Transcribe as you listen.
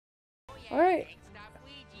Alright.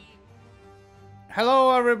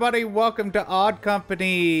 Hello, everybody. Welcome to Odd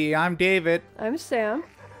Company. I'm David. I'm Sam.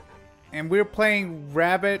 And we're playing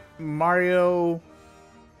Rabbit Mario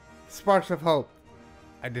Sparks of Hope.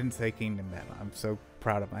 I didn't say Kingdom Battle. I'm so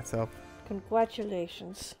proud of myself.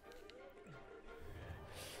 Congratulations.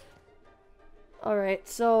 Alright,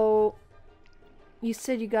 so you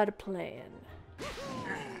said you got a plan.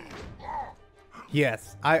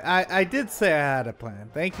 Yes, I did say I had a plan.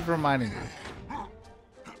 Thank you for reminding me.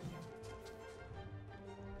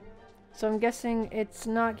 So I'm guessing it's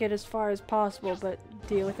not get as far as possible, but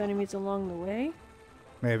deal with enemies along the way?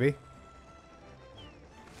 Maybe.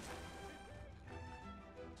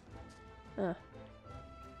 Huh.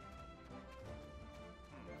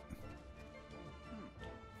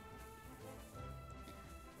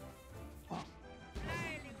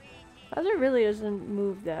 Bowser really doesn't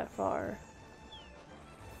move that far.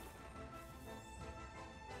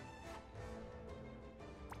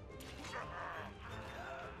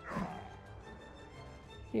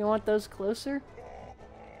 You want those closer?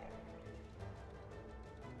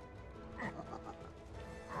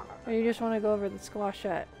 Or you just want to go over the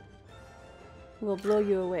squashette? We'll blow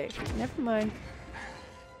you away. Never mind.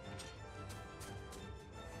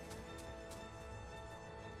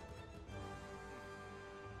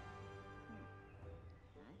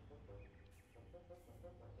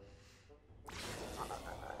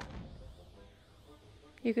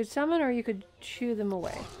 You could summon or you could shoo them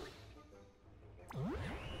away.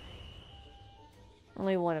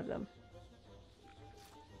 Only one of them.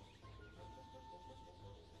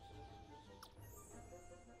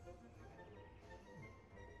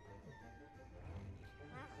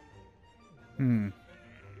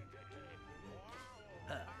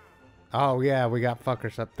 Oh, yeah, we got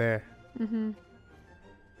fuckers up there. Mm-hmm.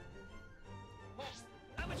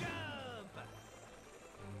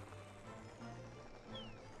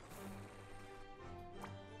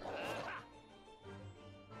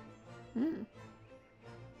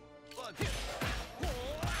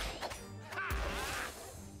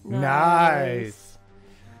 Nice.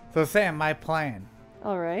 So, Sam, my plan.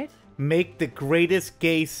 Alright. Make the greatest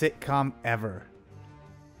gay sitcom ever.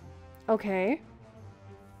 Okay.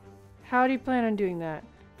 How do you plan on doing that?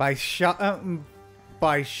 By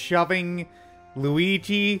shoving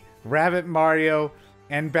Luigi, Rabbit Mario,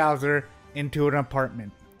 and Bowser into an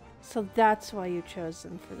apartment. So that's why you chose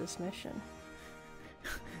them for this mission.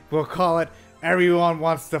 We'll call it Everyone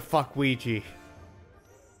Wants to Fuck Ouija.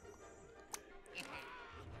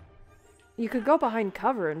 You could go behind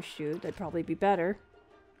cover and shoot. That'd probably be better.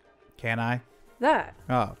 Can I? That.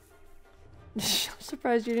 Oh. I'm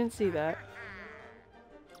surprised you didn't see that.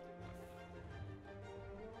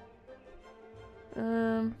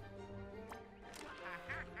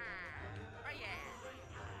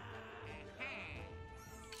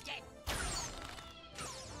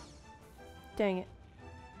 Dang it.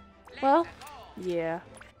 Well, yeah.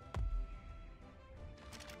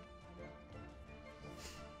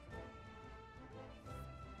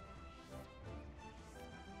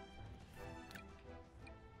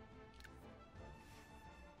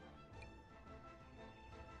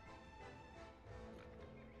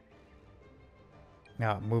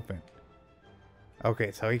 No, movement. Okay,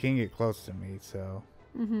 so he can get close to me, so...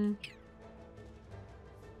 Mm-hmm.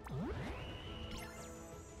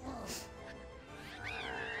 Oops.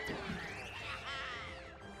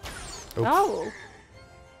 Oh!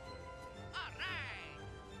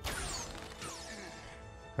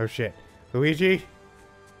 Oh shit. Luigi?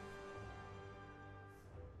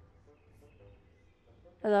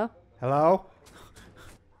 Hello? Hello?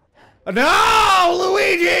 No!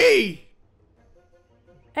 Luigi!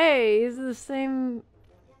 Hey, he's the same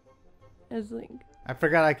as Link. I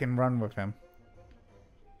forgot I can run with him.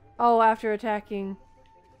 Oh, after attacking.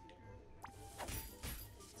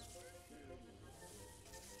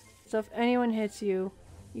 So if anyone hits you,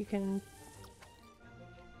 you can...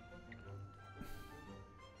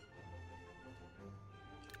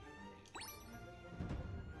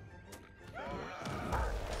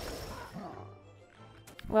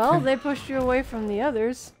 Well, they pushed you away from the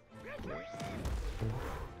others.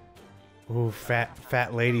 Ooh,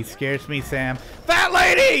 fat lady scares me, Sam. Fat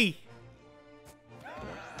lady!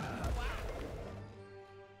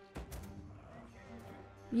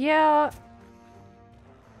 Yeah.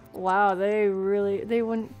 Wow, they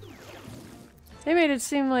wouldn't... They made it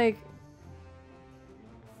seem like...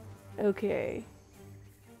 Okay.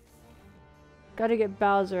 Gotta get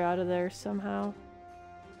Bowser out of there somehow.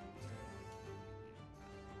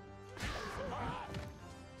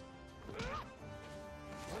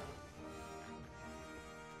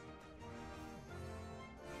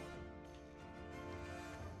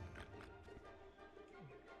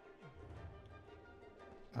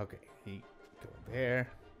 Okay, he go there.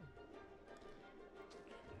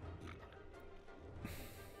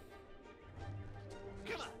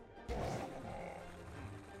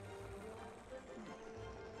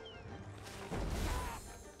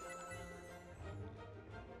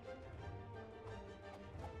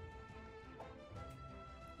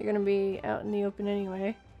 You're gonna be out in the open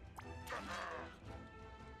anyway.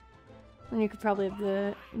 And you could probably have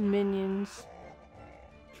the minions.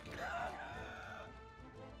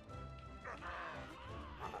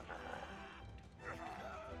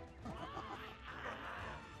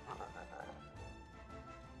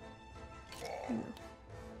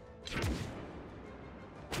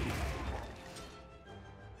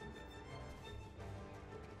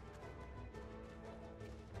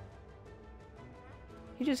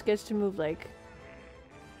 He just gets to move like...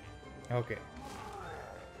 Okay.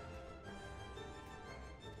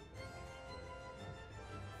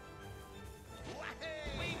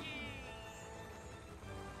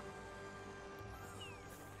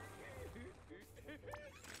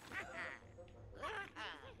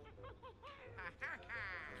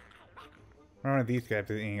 Remember these guys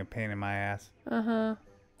being a pain in my ass. Uh-huh.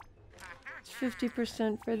 It's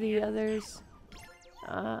 50% for the others.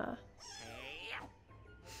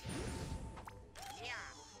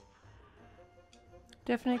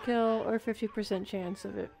 Definite kill or 50% chance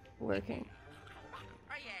of it working.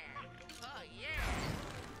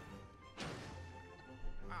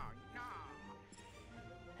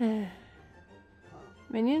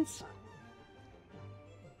 Minions?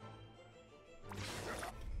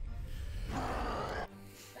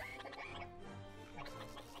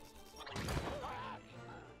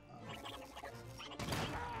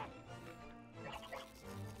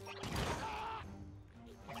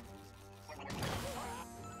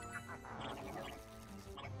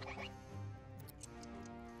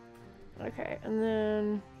 Okay, and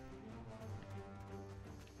then...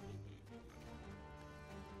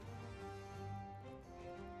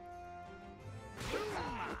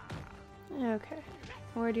 Okay,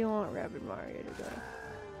 where do you want Rabbid Mario to go?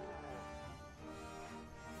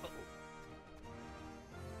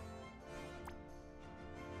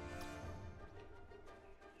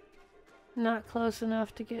 Not close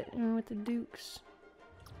enough to get in with the Dukes.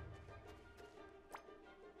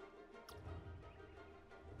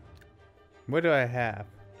 What do I have?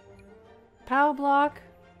 Power block.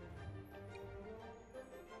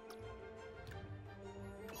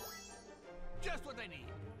 Just what they need.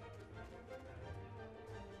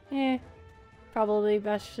 Eh, probably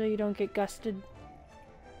best so you don't get gusted.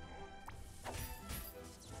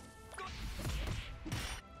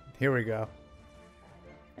 Here we go.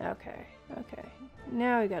 Okay, okay.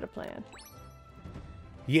 Now we got a plan.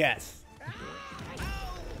 Yes.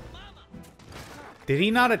 Did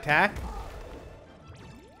he not attack?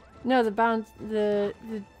 No, the bounce, the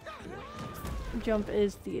jump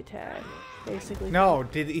is the attack, basically. No,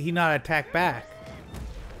 did he not attack back?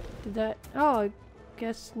 Did that? Oh, I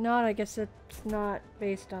guess not. I guess it's not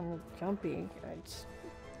based on the jumping.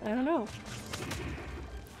 I don't know.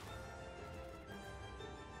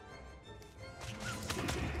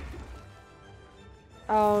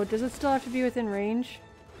 Oh, does it still have to be within range?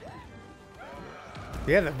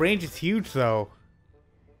 Yeah, the range is huge though.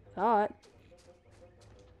 Thought.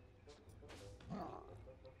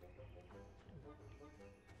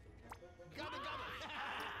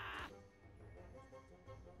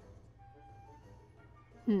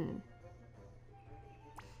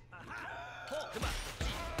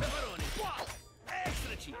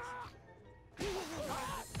 Extra cheese.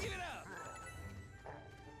 Give it up.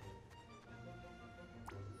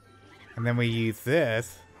 And then we use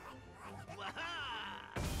this.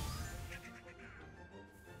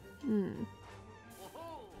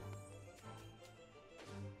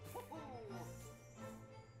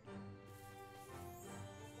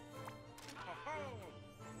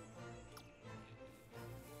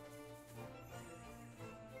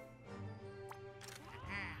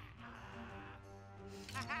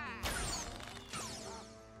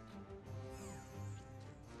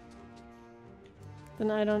 Then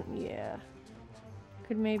I don't, yeah.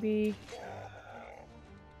 Could maybe...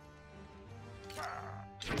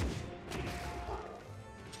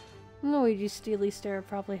 Luigi's Steely Stare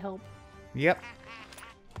probably help. Yep.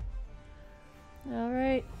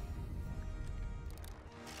 Alright.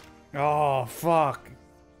 Oh, fuck.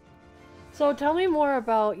 So tell me more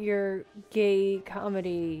about your gay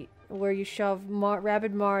comedy where you shove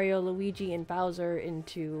Rabbids Mario, Luigi, and Bowser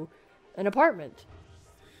into an apartment.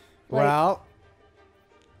 Like, Well,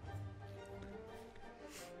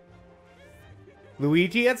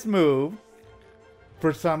 Luigi has moved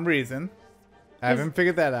for some reason. I haven't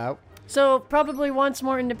figured that out. So probably wants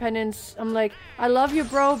more independence. I'm like, I love you,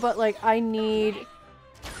 bro, but like I need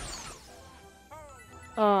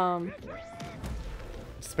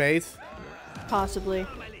Space? possibly.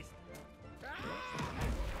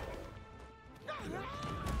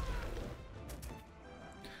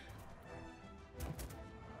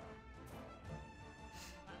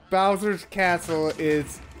 Bowser's castle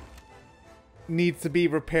needs to be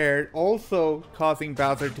repaired, also causing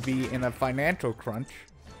Bowser to be in a financial crunch.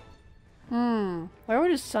 Where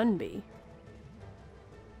would his son be?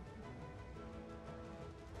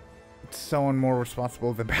 Someone more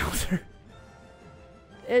responsible than Bowser.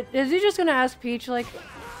 Is he just gonna ask Peach like,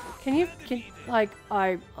 I'm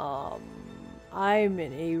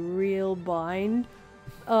in a real bind.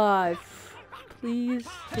 Please,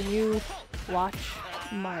 can you watch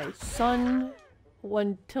my son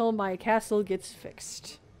until my castle gets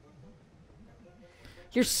fixed?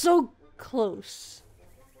 You're so close.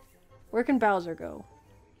 Where can Bowser go?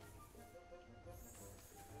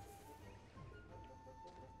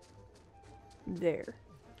 There.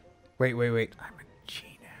 Wait. I'm a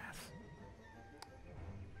genius.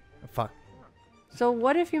 Fuck. So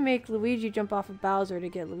what if you make Luigi jump off of Bowser to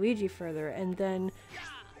get Luigi further, and then...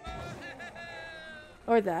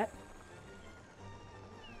 Or that.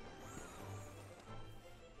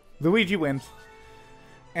 Luigi wins.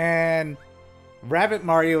 And Rabbit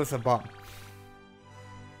Mario is a bum.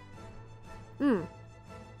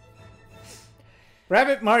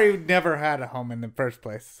 Rabbit Mario never had a home in the first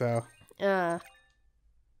place, so...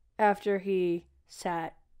 After he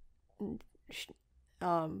sat...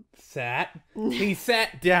 Sat? He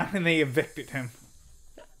sat down and they evicted him.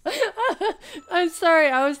 I'm sorry,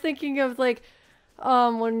 I was thinking of, like,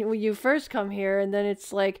 when you first come here, and then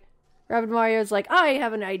it's like, Rabbid Mario's like, I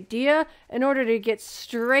have an idea. In order to get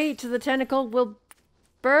straight to the tentacle, we'll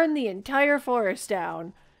burn the entire forest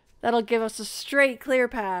down. That'll give us a straight, clear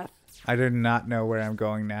path. I do not know where I'm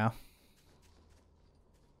going now.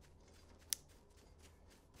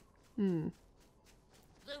 Zoom,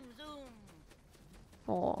 zoom.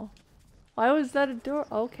 Aw. Why was that a door?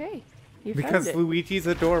 Okay. You found Because it. Luigi's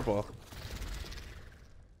adorable.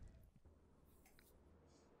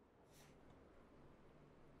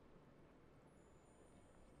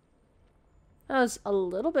 That was a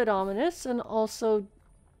little bit ominous, and also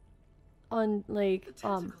The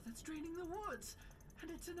tentacle that's draining the woods, and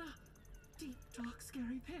it's in a deep, dark,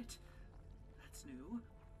 scary pit. That's new.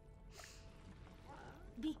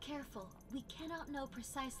 Be careful. We cannot know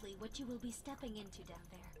precisely what you will be stepping into down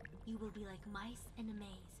there. You will be like mice in a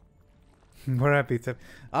maze. Where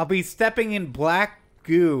I'll be stepping in black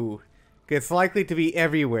goo. It's likely to be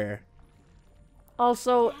everywhere.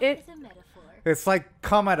 Also, That is a metaphor. It's like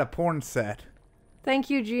come at a porn set.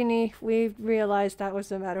 Thank you, Genie. We realized that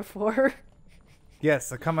was a metaphor.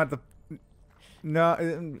 Yes, I come at the... No,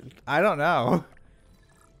 I don't know.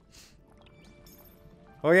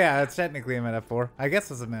 Oh yeah, it's technically a metaphor. I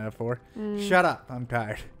guess it's a metaphor. Shut up, I'm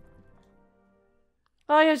tired.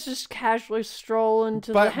 I just casually stroll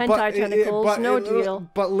into the hentai tentacles. No deal.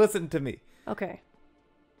 But listen to me, Okay.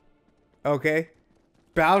 okay?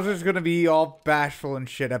 Bowser's gonna be all bashful and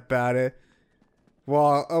shit about it.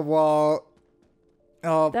 While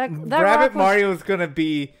That Rabbit rock was- Mario's gonna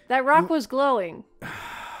be... That rock was glowing. I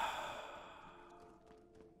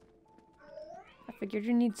figured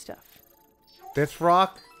you need stuff. This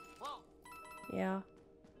rock? Yeah.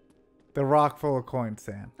 The rock full of coins,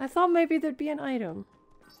 Sam. I thought maybe there'd be an item.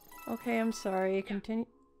 Okay, I'm sorry. Continue.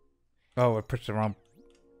 Oh, I pushed the wrong...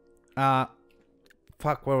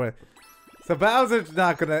 Fuck, what was it? So Bowser's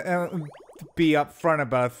not gonna be upfront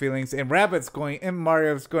about his feelings, and Rabbit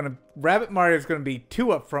Mario's gonna be too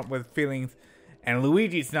upfront with feelings, and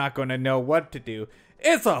Luigi's not gonna know what to do.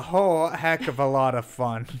 It's a whole heck of a lot of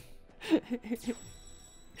fun.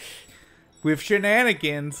 With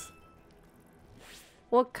shenanigans.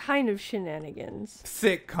 What kind of shenanigans?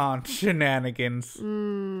 Sitcom shenanigans.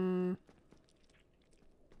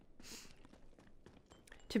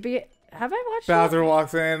 Have I watched Bowser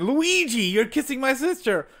walks in. Luigi, you're kissing my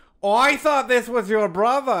sister. Oh, I thought this was your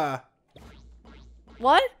brother.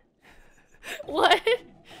 What? What?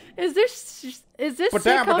 Is this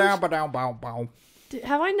sitcoms?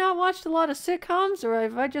 Have I not watched a lot of sitcoms, or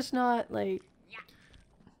have I just not, like...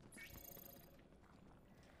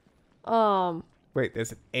 Wait,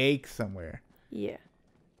 there's an egg somewhere. Yeah.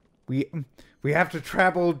 We have to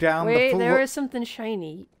travel down the Wait, floor. there is something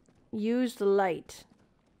shiny. Use the light.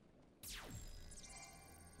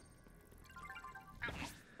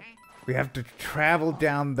 We have to travel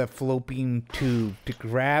down the fallopian tube to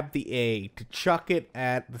grab the egg, to chuck it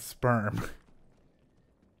at the sperm.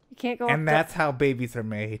 can't go And up that's how babies are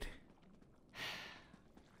made.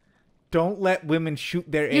 Don't let women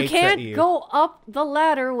shoot their You eggs at can't you. go up the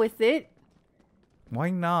ladder with it. Why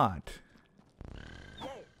not?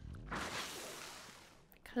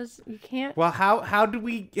 Because you can't. Well, how do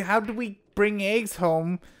we bring eggs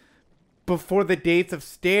home before the days of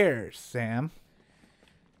stairs, Sam?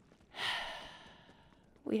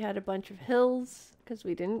 We had a bunch of hills because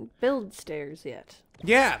we didn't build stairs yet.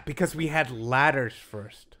 Yeah, because we had ladders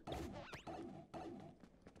first.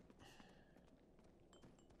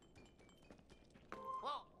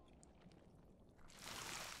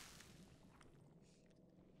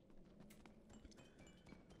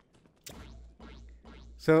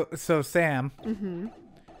 So Sam.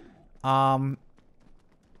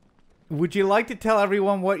 Would you like to tell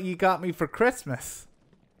everyone what you got me for Christmas?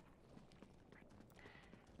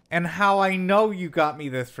 And how I know you got me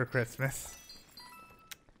this for Christmas.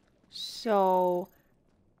 So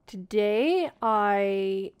today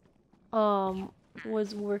I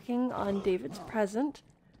was working on David's present.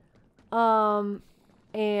 And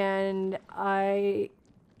in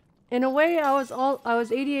a way I was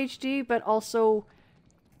ADHD, but also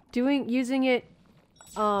using it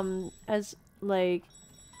as like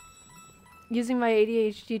using my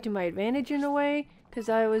ADHD to my advantage in a way, because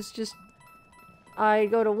I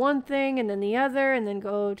go to one thing and then the other and then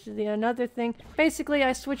go to the another thing. Basically,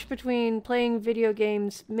 I switch between playing video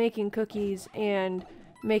games, making cookies, and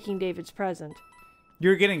making David's present.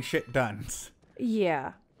 You're getting shit done.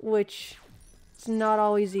 Yeah, which is not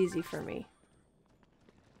always easy for me.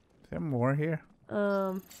 Is there more here?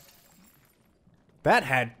 That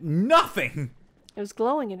had nothing! It was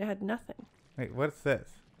glowing and it had nothing. Wait, what's this?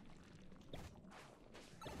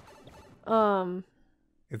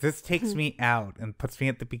 If this takes me out and puts me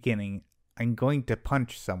at the beginning, I'm going to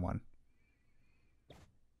punch someone.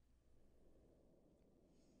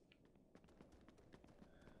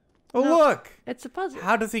 Oh, No, look! It's a puzzle.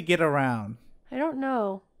 How does he get around? I don't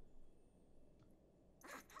know.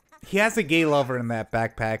 He has a gay lover in that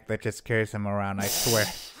backpack that just carries him around, I swear.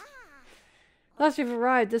 Last you've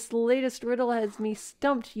arrived, this latest riddle has me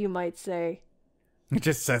stumped, you might say. It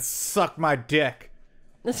just says, suck my dick.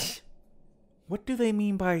 What do they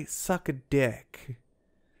mean by suck a dick?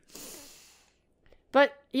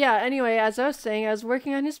 But yeah, anyway, as I was saying, I was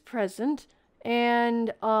working on his present,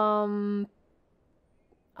 and I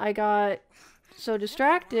got so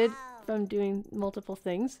distracted from doing multiple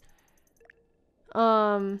things.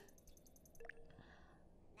 Pay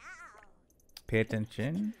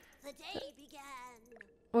attention. The day began.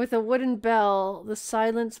 With a wooden bell, the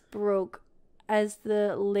silence broke as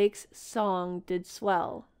the lake's song did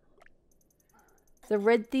swell. The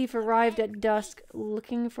red thief arrived at dusk,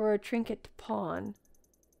 looking for a trinket to pawn.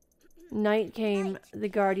 Night came, the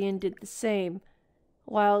guardian did the same.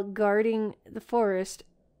 While guarding the forest,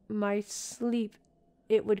 my sleep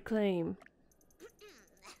it would claim.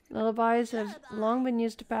 Lullabies have long been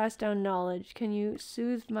used to pass down knowledge. Can you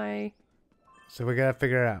soothe my... So we gotta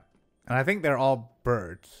figure it out. And I think they're all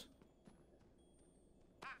birds.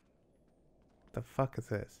 The fuck is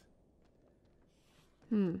this?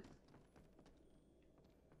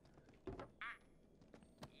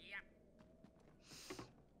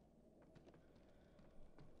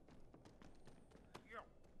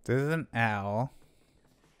 This is an owl.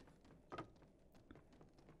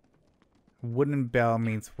 Wooden bell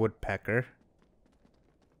means woodpecker.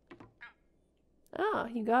 Oh,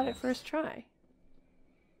 you got it first try.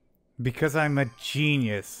 Because I'm a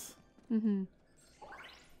genius. Whoa!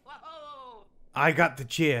 I got the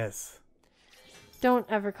jizz. Don't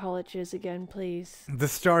ever call it jizz again, please. The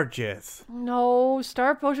star jizz. No,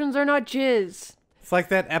 star potions are not jizz. It's like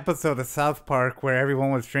that episode of South Park where everyone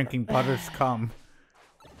was drinking Butter's cum.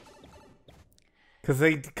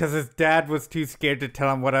 Because his dad was too scared to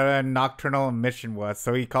tell him what a nocturnal emission was,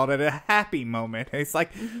 so he called it a happy moment. And he's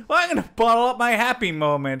like, well, I'm going to bottle up my happy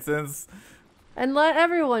moments. And let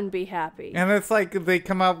everyone be happy. And it's like they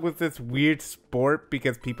come out with this weird sport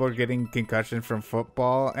because people are getting concussions from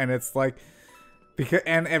football. And it's like,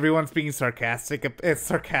 and everyone's being sarcastic. It's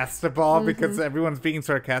sarcastaball because everyone's being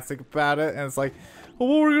sarcastic about it. And it's like, well,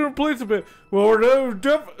 what are we going to replace it?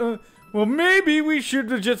 Well, maybe we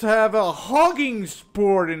should just have a hogging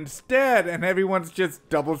sport instead. And everyone's just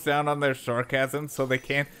doubles down on their sarcasm so they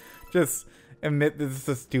can't just admit this is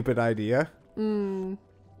a stupid idea. And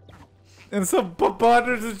so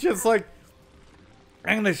Butters is just like,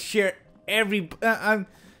 I'm going to share every...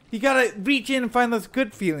 you got to reach in and find those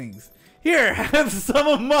good feelings. Here, have some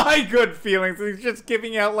of my good feelings. And he's just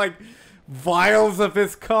giving out like vials of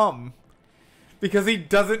his cum. Because he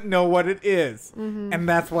doesn't know what it is. And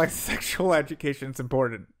that's why sexual education is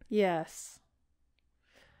important. Yes.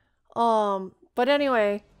 But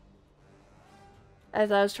anyway,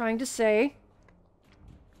 as I was trying to say,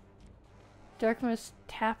 Darkmost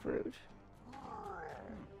Taproot.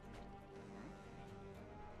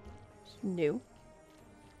 It's new.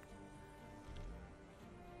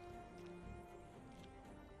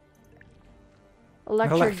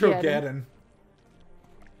 Electrogeddon.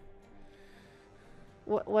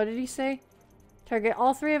 What did he say? Target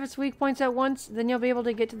all 3 of its weak points at once, then you'll be able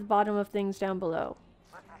to get to the bottom of things down below.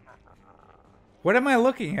 What am I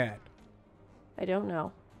looking at? I don't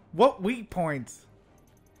know. What weak points?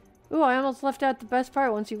 Ooh, I almost left out the best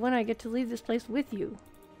part. Once you win, I get to leave this place with you.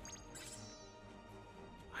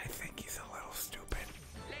 I think he's a little stupid.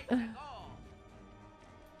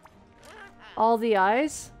 All the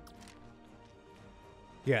eyes?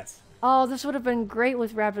 Yes. Oh, this would have been great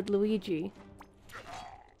with Rabid Luigi.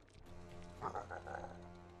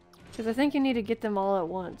 Because I think you need to get them all at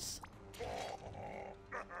once.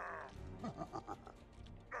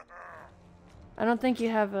 I don't think you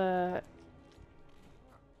have a...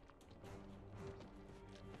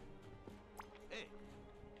 Hey.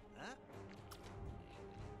 Huh?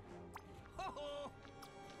 Ho ho.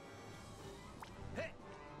 Hey.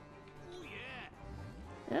 Oh yeah.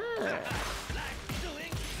 Like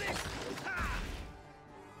doing this. Ha.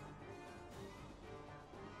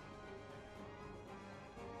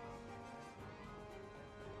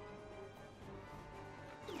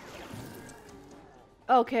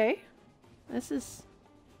 Okay. This is...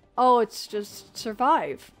 Oh, it's just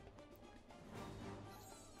survive.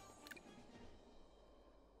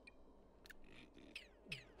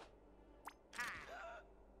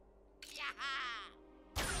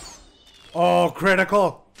 Oh,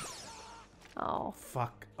 critical! Oh.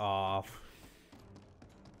 Fuck off.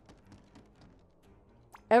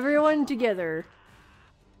 Everyone together.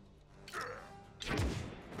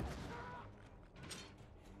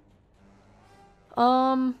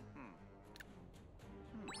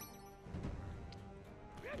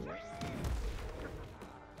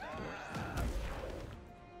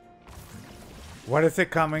 What is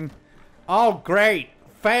it coming? Oh, great!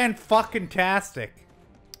 Fan-fucking-tastic!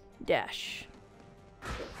 Dash.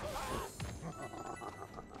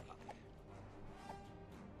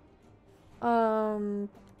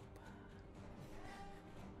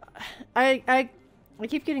 I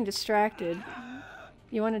keep getting distracted.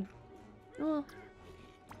 You want to... Well,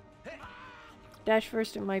 dash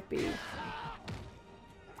first it might be.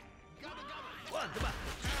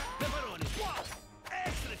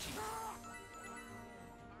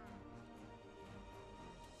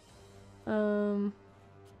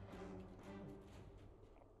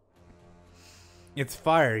 It's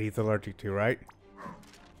fire he's allergic to, right?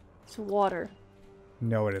 It's water.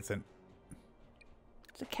 No, it isn't.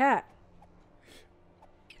 It's a cat.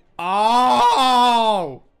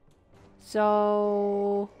 Oh!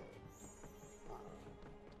 So...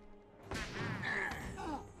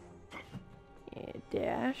 Yeah,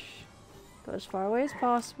 dash. Go as far away as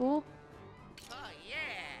possible. Oh yeah.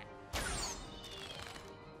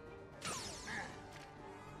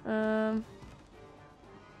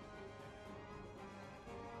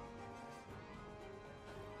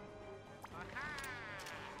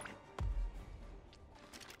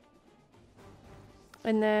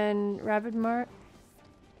 And then Rabid Mart.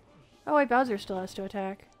 Oh wait, Bowser still has to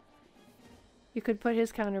attack. You could put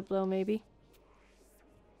his counter blow maybe.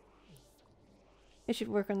 It should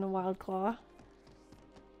work on the Wild Claw.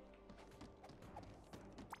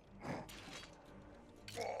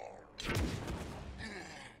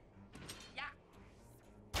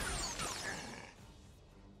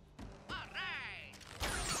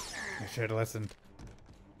 I should have listened.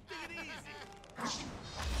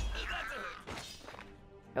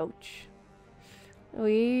 Ouch.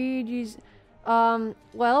 Luigi's...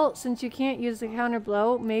 well, since you can't use the counter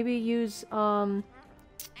blow, maybe use, what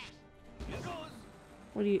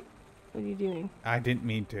are you doing? I didn't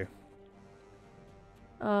mean to.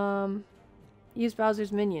 Use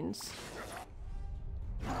Bowser's minions.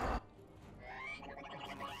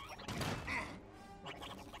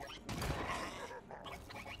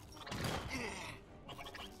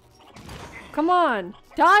 Come on!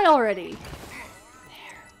 Die already!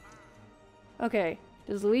 There. Okay.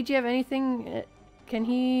 Does Luigi have anything? Can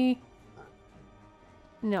he...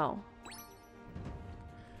 No.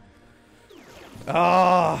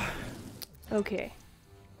 Ah! Okay.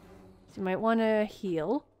 So you might want to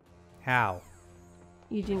heal. How?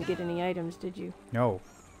 You didn't get any items, did you? No.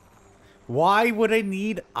 Why would I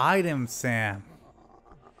need items, Sam?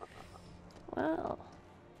 Well...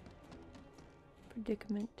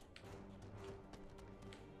 Predicament.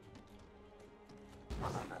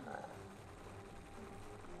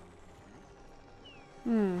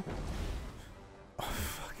 Hmm. Oh,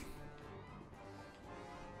 fuck.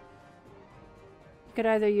 You could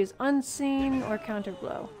either use unseen or counter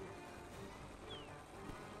blow.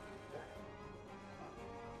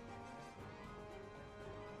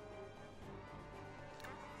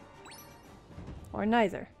 Or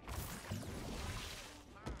neither.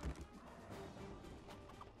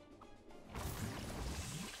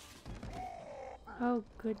 Oh,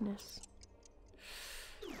 goodness.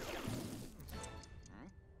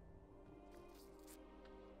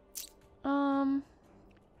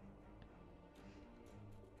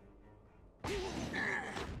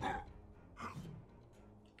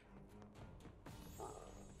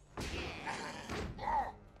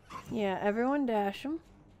 Yeah, everyone dash him.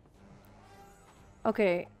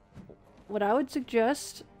 Okay, what I would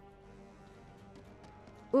suggest...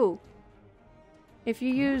 Ooh. If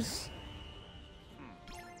you use...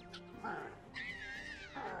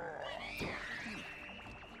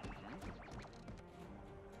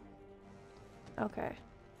 Okay.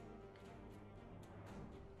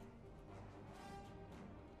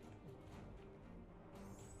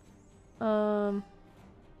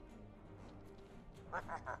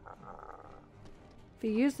 If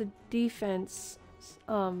you use the defense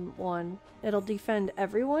one, it'll defend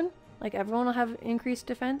everyone. Like everyone will have increased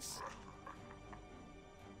defense.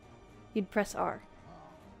 You'd press R.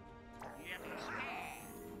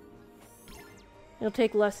 It'll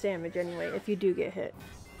take less damage anyway if you do get hit.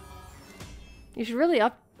 You should really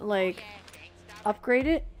upgrade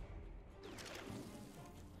it.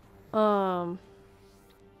 Cause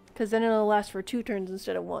then it'll last for 2 turns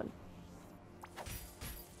instead of 1.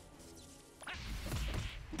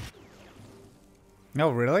 No,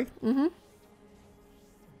 really? Mm-hmm.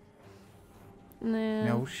 And then...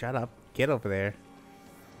 No, shut up. Get over there.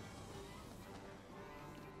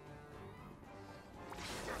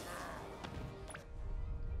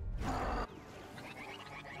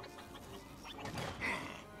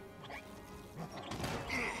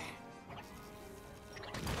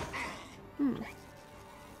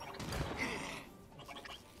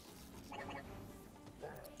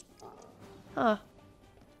 Huh.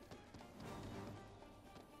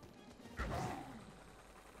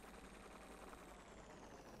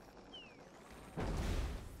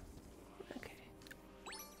 Okay.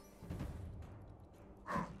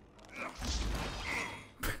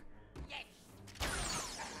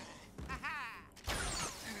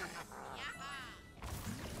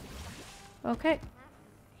 Okay.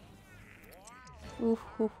 Ooh,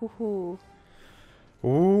 hoo, hoo, hoo.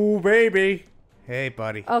 Ooh, baby. Hey,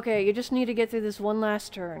 buddy. Okay, you just need to get through this one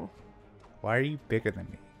last turn. Why are you bigger than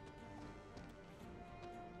me?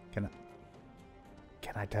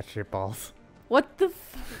 Can I touch your balls? What the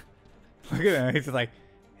f- Look at him. He's just like,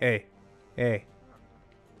 hey, hey.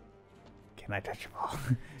 Can I touch your ball?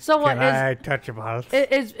 So what Can I touch your balls?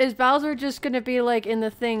 is Bowser just gonna be like in the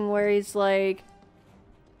thing where he's like,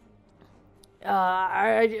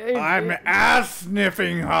 I'm ass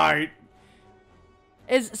sniffing height.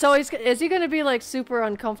 Is he gonna be like super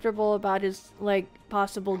uncomfortable about his like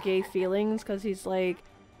possible gay feelings because he's like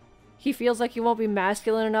he feels like he won't be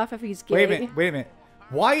masculine enough if he's gay? Wait a minute.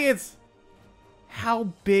 How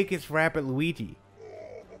big is Rabbid Luigi?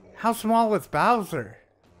 How small is Bowser?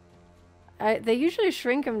 They usually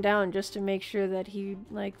shrink him down just to make sure that he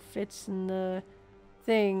like fits in the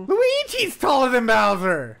thing. Luigi's taller than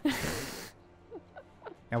Bowser.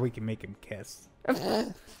 Now we can make him kiss. We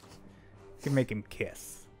can make him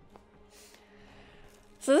kiss.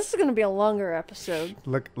 So this is gonna be a longer episode.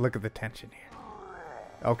 Look at the tension here.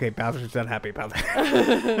 Okay, Bowser's not happy about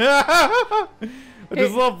that. I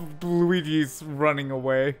just love Luigi's running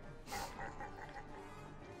away.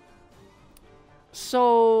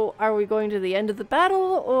 So are we going to the end of the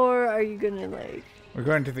battle, or are you gonna like? We're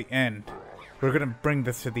going to the end. We're gonna bring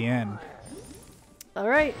this to the end. All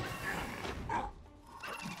right.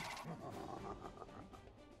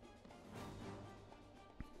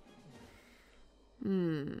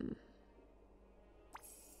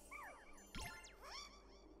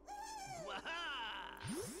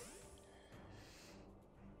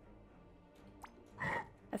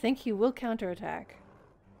 I think he will counterattack.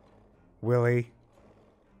 Willie.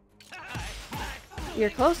 You're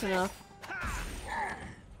close enough.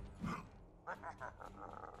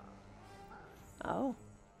 Oh.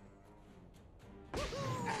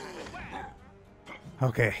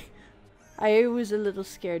 Okay. I was a little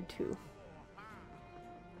scared too.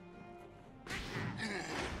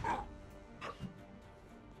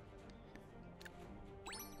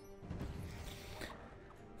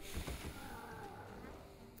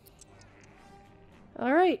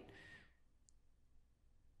 All right.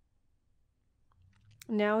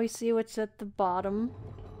 Now we see what's at the bottom.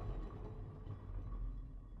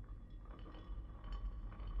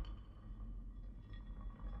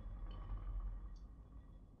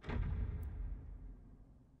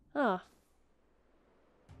 Huh.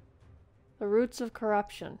 The roots of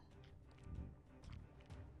corruption.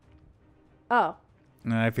 Oh.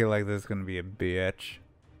 I feel like this is gonna be a bitch.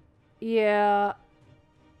 Yeah.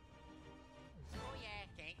 Oh yeah,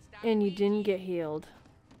 can't stop And you me. didn't get healed.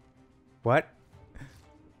 What?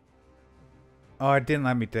 Oh, it didn't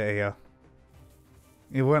let me to heal.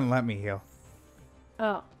 It wouldn't let me heal.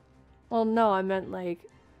 Oh. Well, no, I meant like...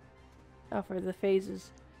 Oh, for the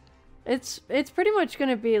phases. It's pretty much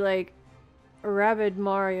gonna be like a Rabid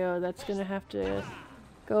Mario that's gonna have to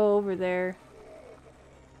go over there.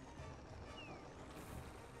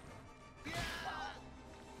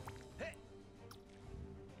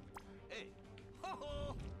 Hey. Ho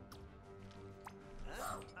ho.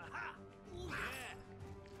 Huh? Aha. Ooh yeah.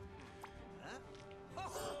 Huh? Ho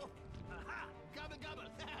ho. Aha. Gobble gobble.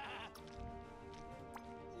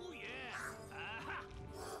 Ooh yeah. Aha.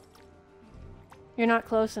 You're not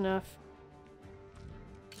close enough.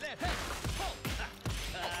 Left. Ho.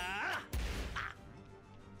 Ah.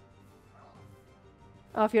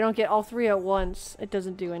 Oh, if you don't get all three at once, it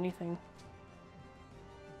doesn't do anything.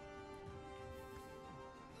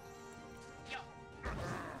 Yo.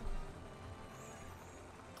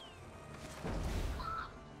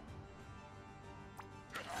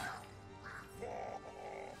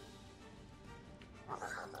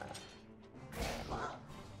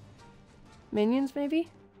 Minions, maybe?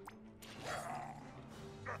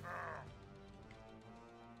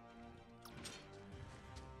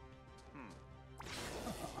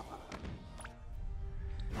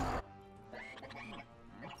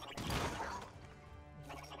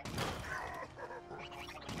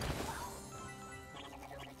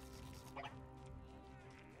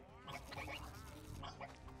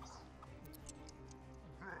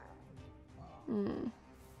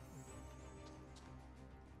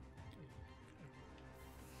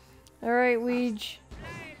 Alright, Weege.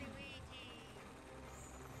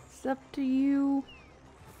 It's up to you.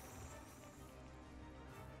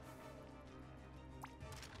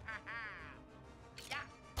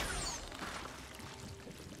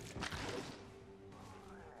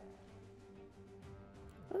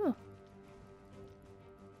 Oh.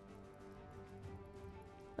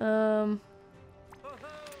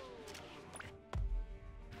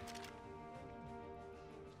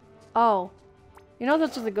 Oh. You know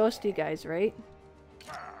those are the ghosty guys, right?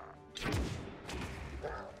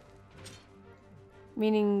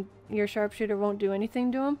 Meaning your sharpshooter won't do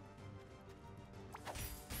anything to him?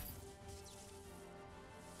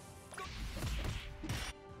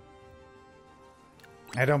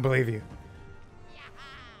 I don't believe you.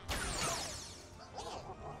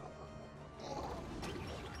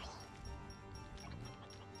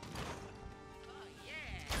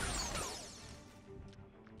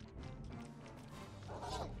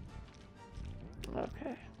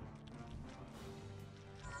 Okay.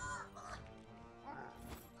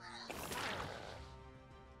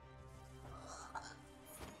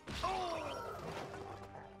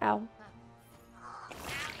 Ow.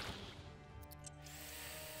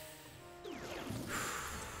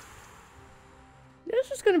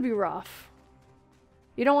 This is gonna be rough.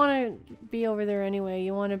 You don't want to be over there anyway.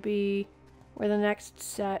 You want to be where the next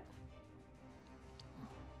set.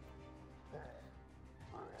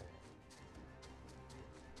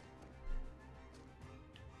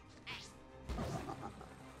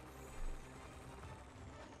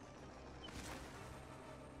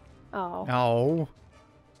 Oh. Oh.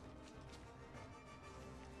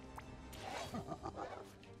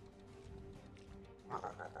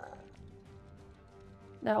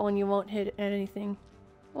 That one you won't hit at anything.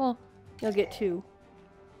 Well, you'll get two.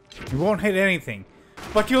 You won't hit anything,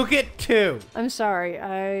 but you'll get two. I'm sorry,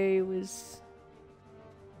 I was...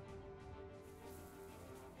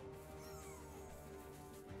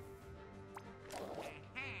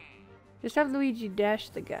 Just have Luigi dash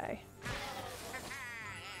the guy.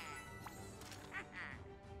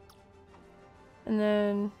 And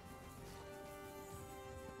then...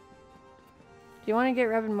 Do you want to get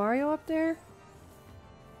Rabbid Mario up there?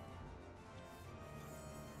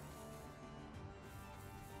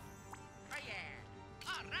 Oh yeah.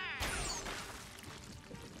 All right.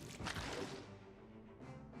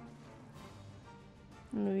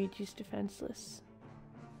 Luigi's defenseless.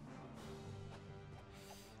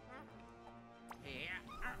 Yeah.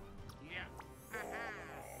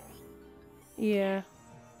 Yeah.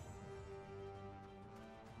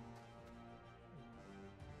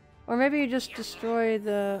 Or maybe you just destroy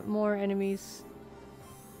the more enemies.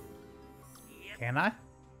 Can I?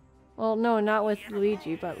 Well, no, not with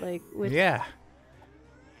Luigi, but like with... Yeah.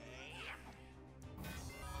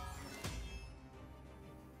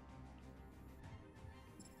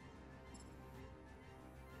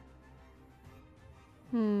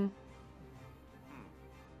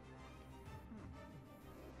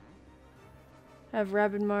 Have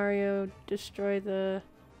Rabbid Mario destroy the...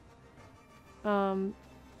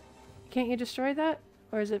 Can't you destroy that?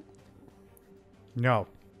 Or is it... No.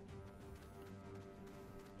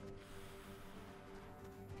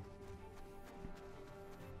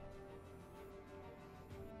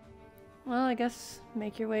 Well, I guess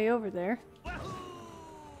make your way over there.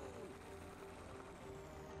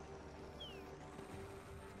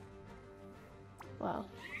 Wow.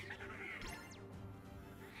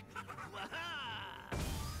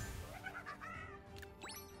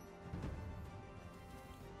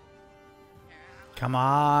 Come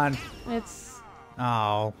on. It's...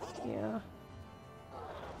 Oh. yeah.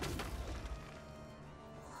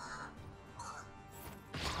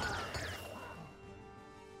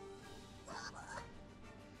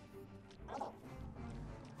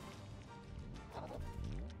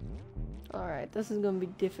 Alright, this is gonna be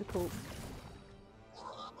difficult.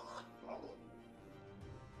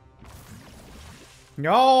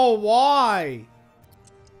 No, why?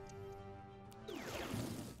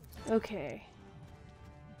 Okay.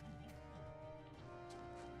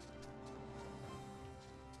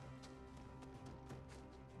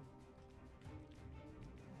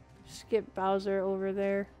 Just get Bowser over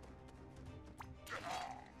there.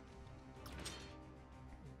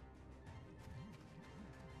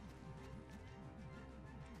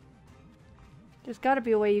 There's gotta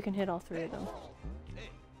be a way you can hit all three of them.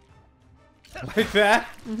 Like that?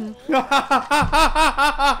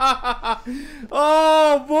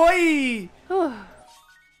 Oh, boy!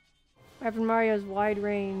 Rapid Mario's wide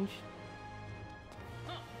range.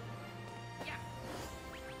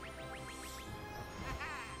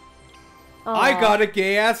 I Aw. got a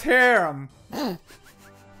gay-ass harem.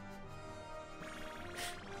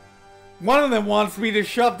 One of them wants me to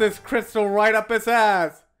shove this crystal right up his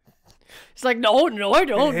ass. It's like, no, no, I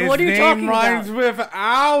don't. His What are you name talking rhymes about? with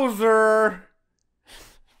Owser.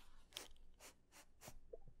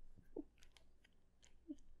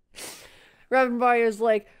 Rapid Mario's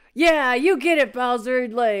like, yeah, you get it, Bowser.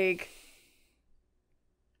 Like,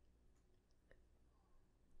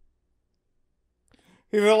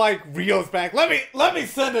 He like reels back. Let me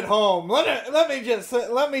send it home. Let me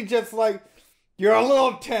just like, you're a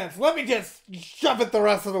little tense. Let me just shove it the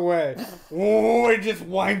rest of the way. Oh, he just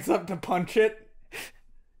winds up to punch it.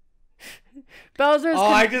 Bowser's. Oh,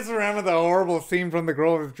 I just remember the horrible scene from The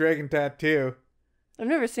Girl with the Dragon Tattoo. I've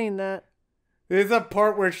never seen that. There's a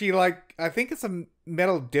part where she like, I think it's a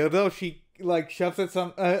metal dildo. She like shoves it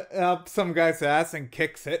up some guy's ass and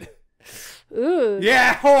kicks it. Ooh.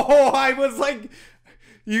 Yeah. Oh, I was like,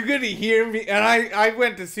 you could hear me, and I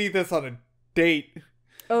went to see this on a date,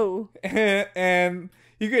 Oh. and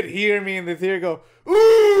you could hear me in the theater go,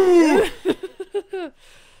 ooh.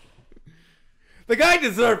 The guy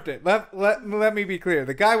deserved it. Let me be clear.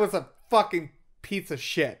 The guy was a fucking piece of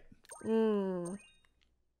shit.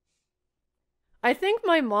 I think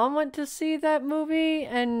my mom went to see that movie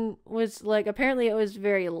and was like, apparently it was a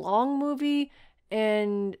very long movie,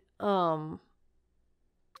 and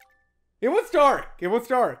It was dark. It was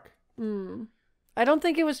dark. I don't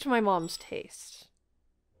think it was to my mom's taste.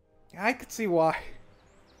 I could see why.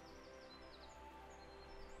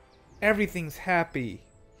 Everything's happy.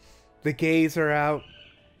 The gays are out.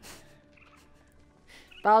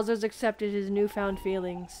 Bowser's accepted his newfound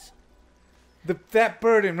feelings. That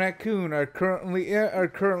bird and raccoon are currently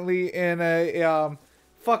in a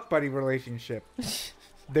fuck buddy relationship.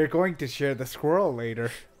 They're going to share the squirrel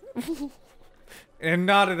later. And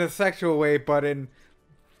not in a sexual way, but in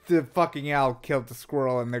the fucking owl killed the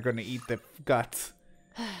squirrel and they're gonna eat the guts.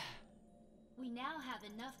 We now have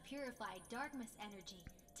enough purified darkness energy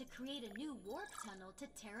to create a new warp tunnel to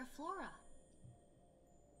Terra Flora.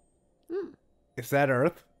 Is that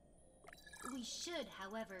Earth? We should,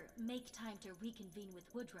 however, make time to reconvene with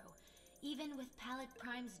Woodrow. Even with Pallet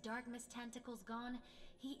Prime's darkness tentacles gone,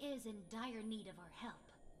 he is in dire need of our help.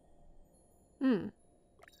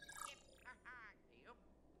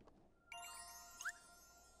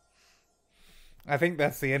 I think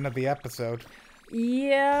that's the end of the episode.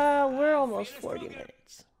 Yeah, we're almost 40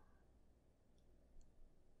 minutes.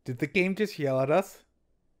 Did the game just yell at us?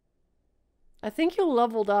 I think you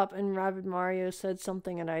leveled up and Rabid Mario said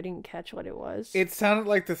something and I didn't catch what it was. It sounded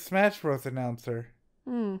like the Smash Bros. Announcer.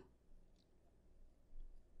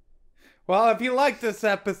 Well, if you like this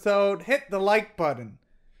episode, hit the like button.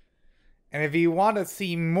 And if you want to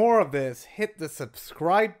see more of this, hit the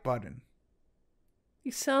subscribe button.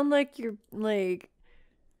 You sound like you're, like...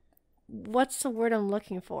 What's the word I'm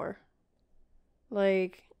looking for?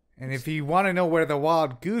 Like... And if you want to know where the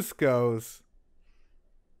wild goose goes...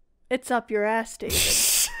 It's up your ass,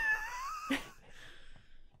 David.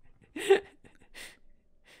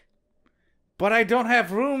 But I don't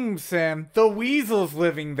have room, Sam. The weasel's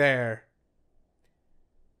living there.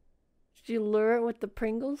 Did you lure it with the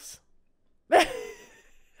Pringles?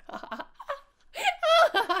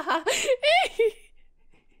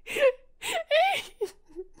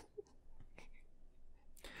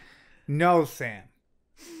 No, Sam.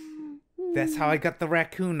 That's how I got the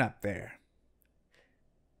raccoon up there.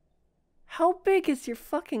 How big is your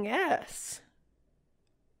fucking ass?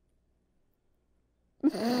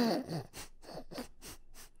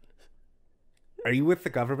 Are you with the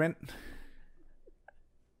government?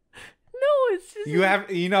 No, it's just...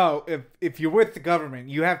 If you're with the government,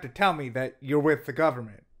 you have to tell me that you're with the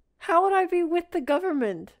government. How would I be with the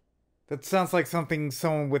government? That sounds like something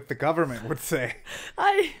someone with the government would say.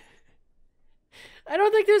 I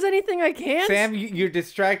don't think there's anything I can't. Sam, you're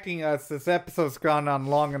distracting us. This episode's gone on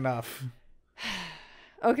long enough.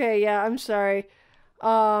 Okay, yeah, I'm sorry.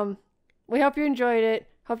 We hope you enjoyed it.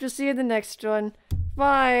 Hope to see you in the next one.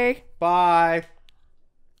 Bye. Bye.